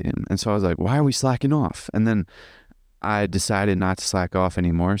on the stadium. And so I was like, why are we slacking off? And then I decided not to slack off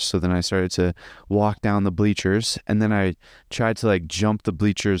anymore. So then I started to walk down the bleachers, and then I tried to like jump the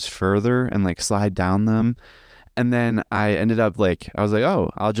bleachers further and like slide down them. And then I ended up like, I was like, oh,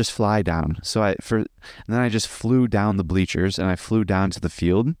 I'll just fly down. And then I just flew down the bleachers and I flew down to the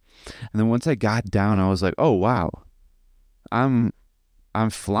field. And then once I got down, I was like, oh, wow, I'm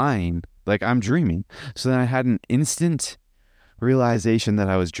flying, like I'm dreaming. So then I had an instant realization that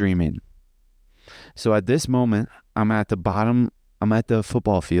I was dreaming. So at this moment, I'm at the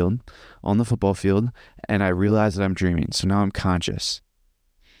football field, on the football field, and I realize that I'm dreaming. So now I'm conscious.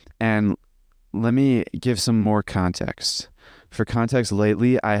 And let me give some more context. For context,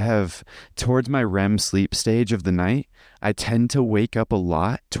 lately, I have, towards my REM sleep stage of the night, I tend to wake up a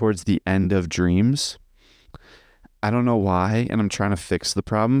lot towards the end of dreams. I don't know why, and I'm trying to fix the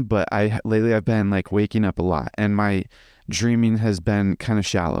problem, but lately I've been like waking up a lot, and my dreaming has been kind of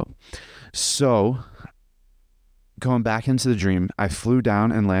shallow. So going back into the dream, I flew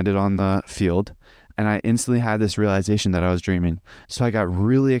down and landed on the field, and I instantly had this realization that I was dreaming. So I got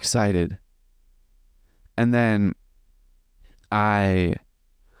really excited. And then I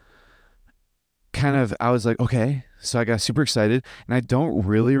was like, okay. So I got super excited, and I don't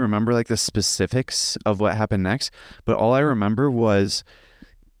really remember like the specifics of what happened next, but all I remember was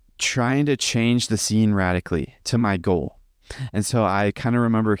trying to change the scene radically to my goal. And so I kind of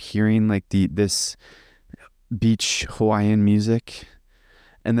remember hearing like this beach Hawaiian music,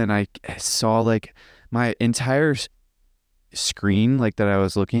 and then I saw like my entire screen, like that I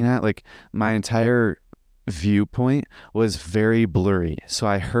was looking at, like my entire viewpoint was very blurry. So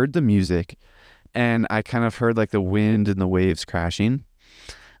I heard the music and I kind of heard like the wind and the waves crashing,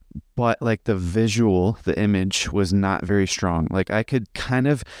 but like the image was not very strong. Like I could kind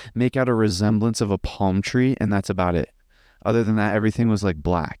of make out a resemblance of a palm tree, and that's about it. Other than that, everything was like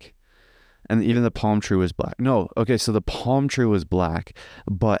black. And even the palm tree was black. No, okay, so the palm tree was black,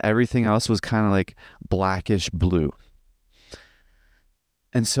 but everything else was kind of like blackish blue.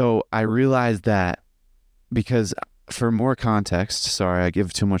 And so I realized that, because for more context, sorry, I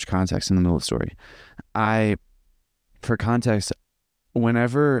give too much context in the middle of the story. For context,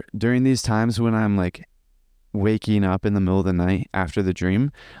 whenever during these times when I'm like waking up in the middle of the night after the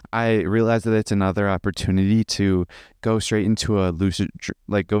dream, I realize that it's another opportunity to go straight into a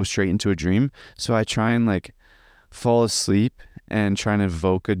dream. So I try and like fall asleep and try and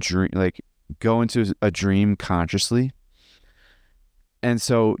evoke a dream, like go into a dream consciously. And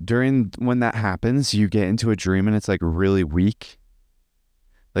so when that happens, you get into a dream and it's like really weak.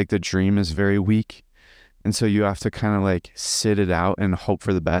 Like the dream is very weak. And so you have to kind of like sit it out and hope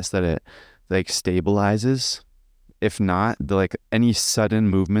for the best that it like stabilizes. If not, like any sudden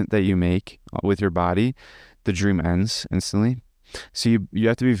movement that you make with your body, the dream ends instantly. So you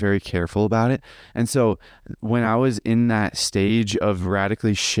have to be very careful about it. And so when I was in that stage of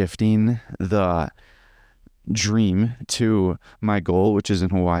radically shifting the dream to my goal, which is in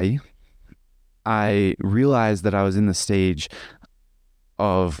Hawaii, I realized that I was in the stage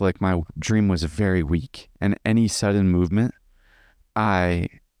of like my dream was very weak, and any sudden movement, I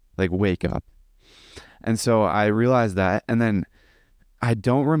like wake up. And so I realized that, and then I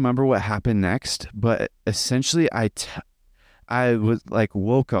don't remember what happened next, but essentially I was like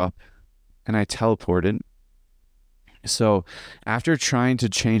woke up and I teleported. So after trying to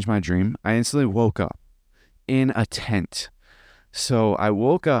change my dream, I instantly woke up in a tent. So I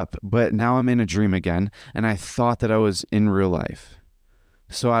woke up, but now I'm in a dream again, and I thought that I was in real life.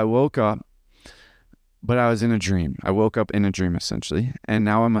 So I woke up, but I was in a dream. I woke up in a dream essentially, and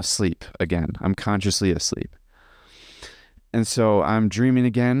now I'm asleep again. I'm consciously asleep. And so I'm dreaming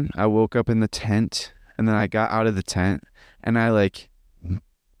again. I woke up in the tent, and then I got out of the tent, and I like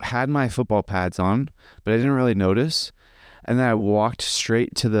had my football pads on, but I didn't really notice. And then I walked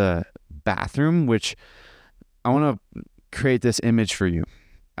straight to the bathroom, which I want to create this image for you.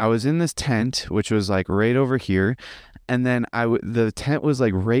 I was in this tent, which was like right over here. And then the tent was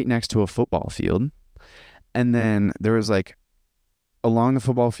like right next to a football field. And then there was like along the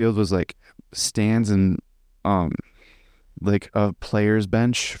football field was like stands and like a player's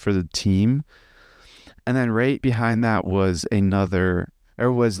bench for the team. And then right behind that was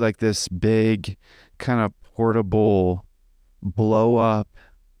like this big kind of portable blow up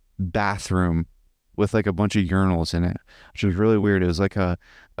bathroom with like a bunch of urinals in it, which was really weird. It was like a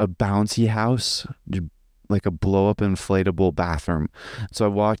bouncy house, like a blow up inflatable bathroom. So I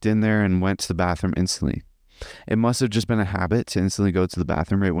walked in there and went to the bathroom instantly. It must have just been a habit to instantly go to the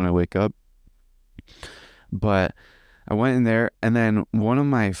bathroom right when I wake up. But I went in there, and then one of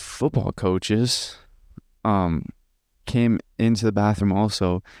my football coaches came into the bathroom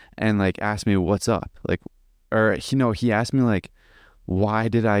also and like asked me what's up. Like, or he asked me like, why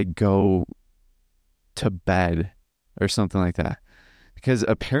did I go to bed or something like that? Because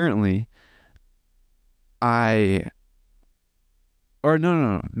apparently no.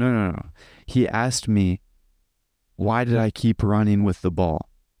 He asked me, why did I keep running with the ball?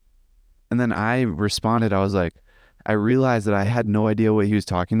 And then I responded, I was like, I realized that I had no idea what he was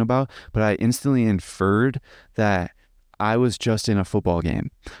talking about, but I instantly inferred that I was just in a football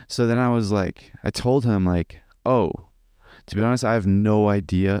game. So then I was like, I told him like, oh, to be honest, I have no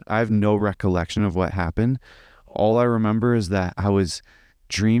idea. I have no recollection of what happened. All I remember is that I was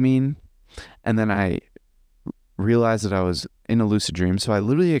dreaming, and then I realized that I was in a lucid dream. So I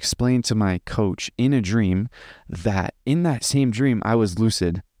literally explained to my coach in a dream that in that same dream, I was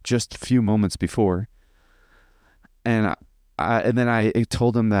lucid just a few moments before. And then I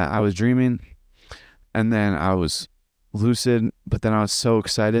told him that I was dreaming, and then I was lucid, but then I was so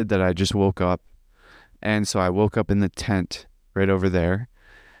excited that I just woke up. And so I woke up in the tent right over there,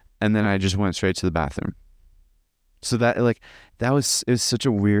 and then I just went straight to the bathroom. So it was such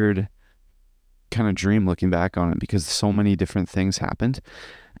a weird kind of dream looking back on it, because so many different things happened.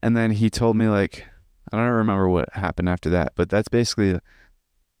 And then he told me like, I don't remember what happened after that, but that's basically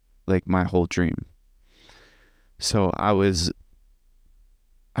like my whole dream. So I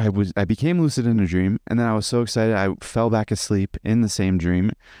became lucid in a dream, and then I was so excited I fell back asleep in the same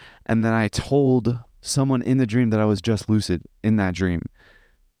dream, and then I told someone in the dream that I was just lucid in that dream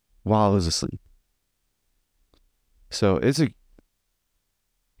while I was asleep. So it's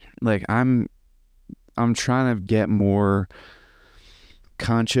I'm trying to get more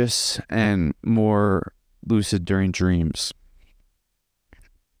conscious and more lucid during dreams.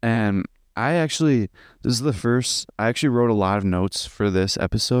 And I actually wrote a lot of notes for this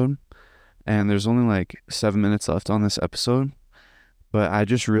episode, and there's only like 7 minutes left on this episode, but I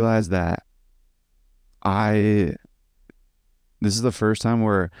just realized that this is the first time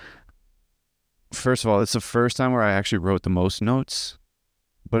where, first of all, it's the first time where I actually wrote the most notes,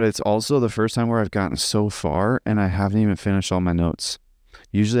 but it's also the first time where I've gotten so far and I haven't even finished all my notes.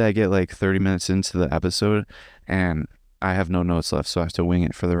 Usually I get like 30 minutes into the episode and I have no notes left, so I have to wing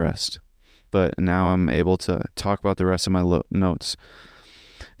it for the rest. But now I'm able to talk about the rest of my notes.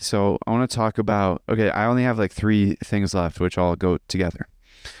 So I want to talk about, I only have like 3 things left, which all go together.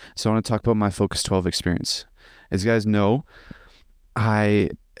 So I want to talk about my Focus 12 experience. As you guys know,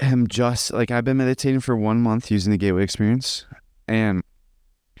 I am I've been meditating for 1 month using the Gateway Experience, and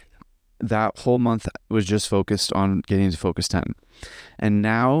that whole month was just focused on getting to Focus 10. And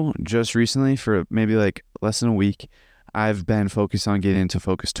now, just recently, for maybe like less than a week, I've been focused on getting into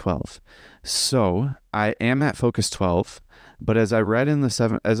Focus 12. So I am at Focus 12, but as I learned in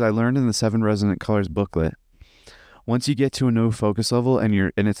the 7 Resonant Colors booklet, once you get to a new focus level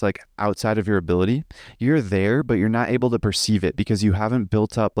and it's like outside of your ability, you're there, but you're not able to perceive it because you haven't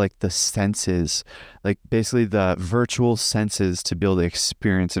built up like the senses, like basically the virtual senses to be able to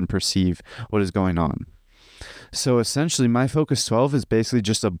experience and perceive what is going on. So essentially my Focus 12 is basically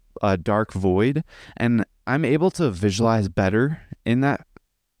just a dark void, and I'm able to visualize better in that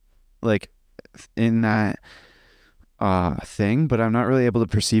thing, but I'm not really able to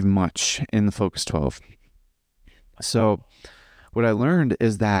perceive much in the Focus 12. So what I learned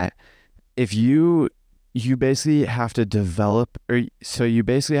is that if you basically have to you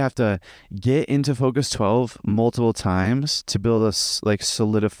basically have to get into Focus 12 multiple times to be able to like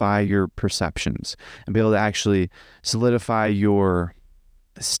solidify your perceptions and be able to actually solidify your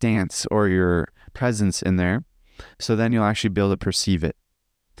stance or your presence in there. So then you'll actually be able to perceive it.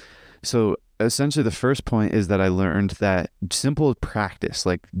 So essentially the first point is that I learned that simple practice,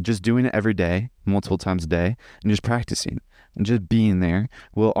 like just doing it every day, multiple times a day, and just practicing and just being there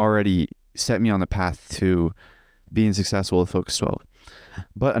will already set me on the path to being successful with Focus 12.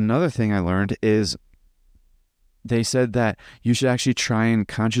 But another thing I learned is they said that you should actually try and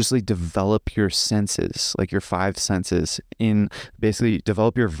consciously develop your senses, like your five senses, in basically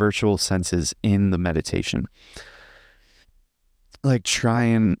develop your virtual senses in the meditation. Like try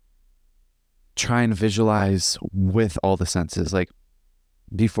and visualize with all the senses. Like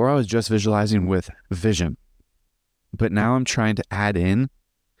before I was just visualizing with vision, but now I'm trying to add in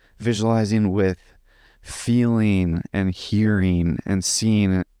visualizing with feeling and hearing and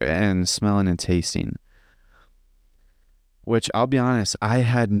seeing and smelling and tasting. Which I'll be honest, I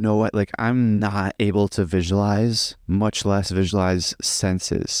had no, like, I'm not able to visualize, much less visualize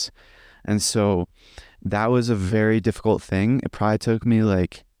senses. And so that was a very difficult thing. It probably took me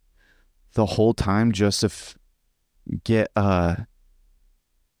like the whole time just to get an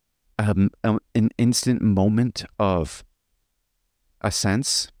instant moment of a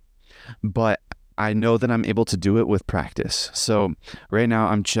sense. But I know that I'm able to do it with practice. So right now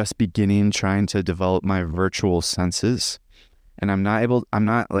I'm just trying to develop my virtual senses. And I'm not able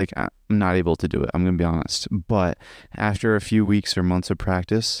to do it. I'm going to be honest. But after a few weeks or months of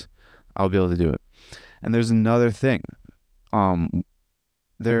practice, I'll be able to do it. And there's another thing.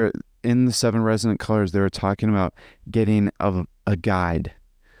 There in the 7 resonant colors, they were talking about getting a guide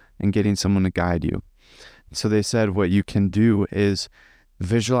and getting someone to guide you. So they said what you can do is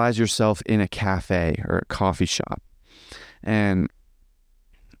visualize yourself in a cafe or a coffee shop. And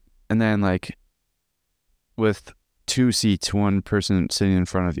then like with 2 seats, one person sitting in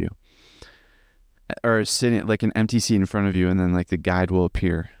front of you, or sitting like an empty seat in front of you, and then like the guide will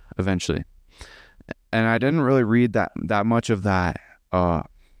appear eventually. And I didn't really read that much of that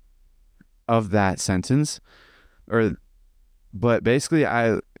sentence, but basically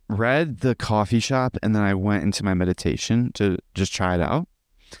I read the coffee shop and then I went into my meditation to just try it out.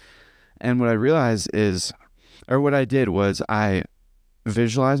 And what I realized what I did was I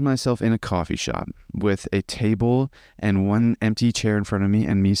visualized myself in a coffee shop with a table and one empty chair in front of me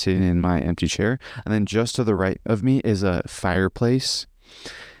and me sitting in my empty chair. And then just to the right of me is a fireplace.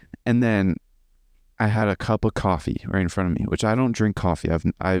 And then I had a cup of coffee right in front of me, which I don't drink coffee.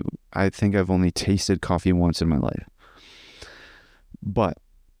 I think I've only tasted coffee once in my life. But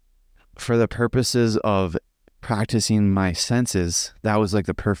for the purposes of practicing my senses, that was like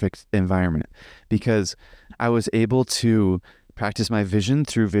the perfect environment, because I was able to practice my vision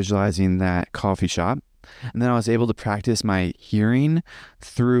through visualizing that coffee shop. And then I was able to practice my hearing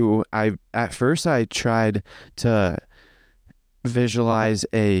through, at first I tried to visualize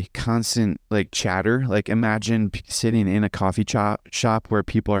a constant like chatter, like imagine sitting in a coffee shop where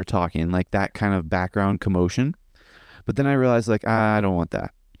people are talking, like that kind of background commotion. But then I realized like, I don't want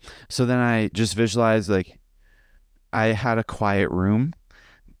that. So then I just visualized like I had a quiet room,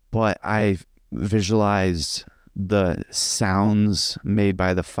 but I visualized the sounds made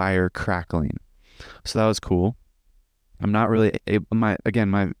by the fire crackling. So that was cool. I'm not really my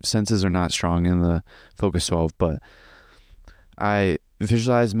senses are not strong in the Focus 12, but I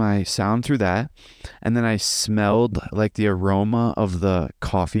visualized my sound through that. And then I smelled like the aroma of the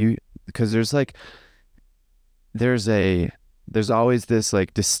coffee, because there's always this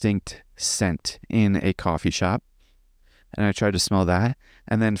like distinct scent in a coffee shop. And I tried to smell that.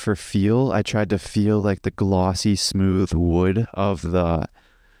 And then for feel, I tried to feel like the glossy, smooth wood of the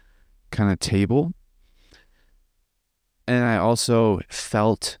kind of table. And I also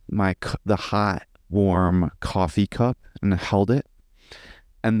felt the hot, warm coffee cup and held it.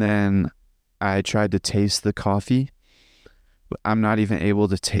 And then I tried to taste the coffee. I'm not even able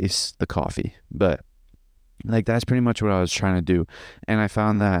to taste the coffee, but like that's pretty much what I was trying to do. And I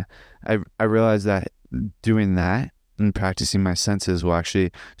found that I realized that doing that and practicing my senses will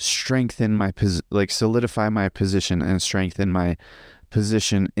actually strengthen solidify my position and strengthen my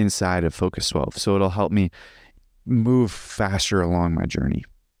position inside of Focus 12. So it'll help me move faster along my journey.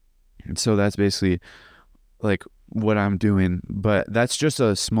 And so that's basically like what I'm doing, but that's just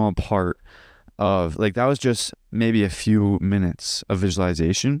a small part of like, that was just maybe a few minutes of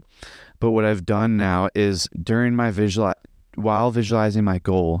visualization. But what I've done now is during my while visualizing my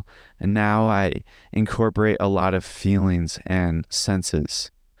goal, and now I incorporate a lot of feelings and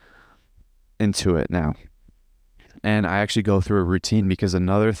senses into it now. And I actually go through a routine, because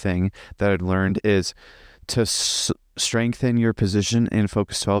another thing that I'd learned is to strengthen your position in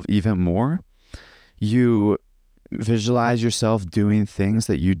Focus 12 even more. You visualize yourself doing things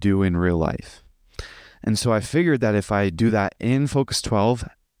that you do in real life. And so I figured that if I do that in Focus 12,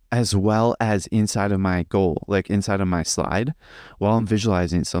 as well as inside of my goal, like inside of my slide, while I'm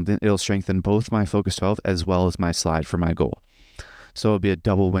visualizing something, it'll strengthen both my Focus 12 as well as my slide for my goal. So it'll be a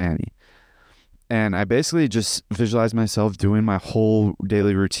double whammy. And I basically just visualize myself doing my whole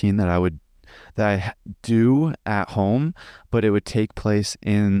daily routine that I would that I do at home, but it would take place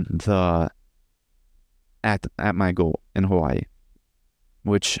at my goal in Hawaii,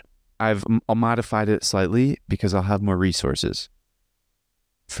 which I've modified it slightly because I'll have more resources.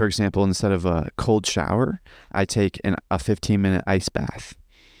 For example, instead of a cold shower, I take a 15-minute ice bath.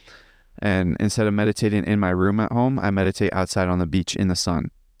 And instead of meditating in my room at home, I meditate outside on the beach in the sun,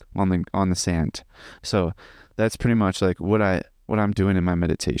 on the sand. So that's pretty much like what I'm doing in my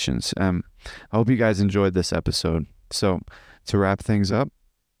meditations. I hope you guys enjoyed this episode. So to wrap things up,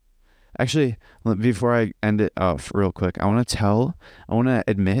 actually, before I end it off real quick, I want to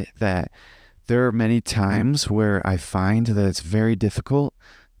admit that there are many times where I find that it's very difficult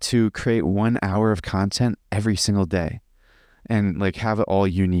to create 1 hour of content every single day and like have it all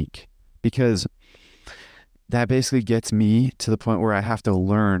unique, because that basically gets me to the point where I have to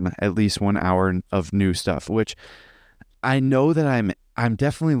learn at least 1 hour of new stuff, which I know that I'm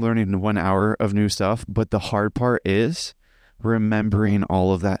definitely learning 1 hour of new stuff, but the hard part is remembering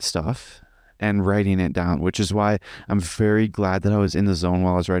all of that stuff and writing it down, which is why I'm very glad that I was in the zone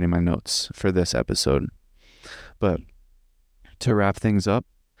while I was writing my notes for this episode. But to wrap things up,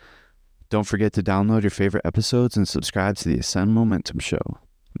 don't forget to download your favorite episodes and subscribe to the Ascend Momentum Show.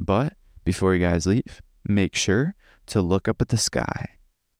 But before you guys leave, make sure to look up at the sky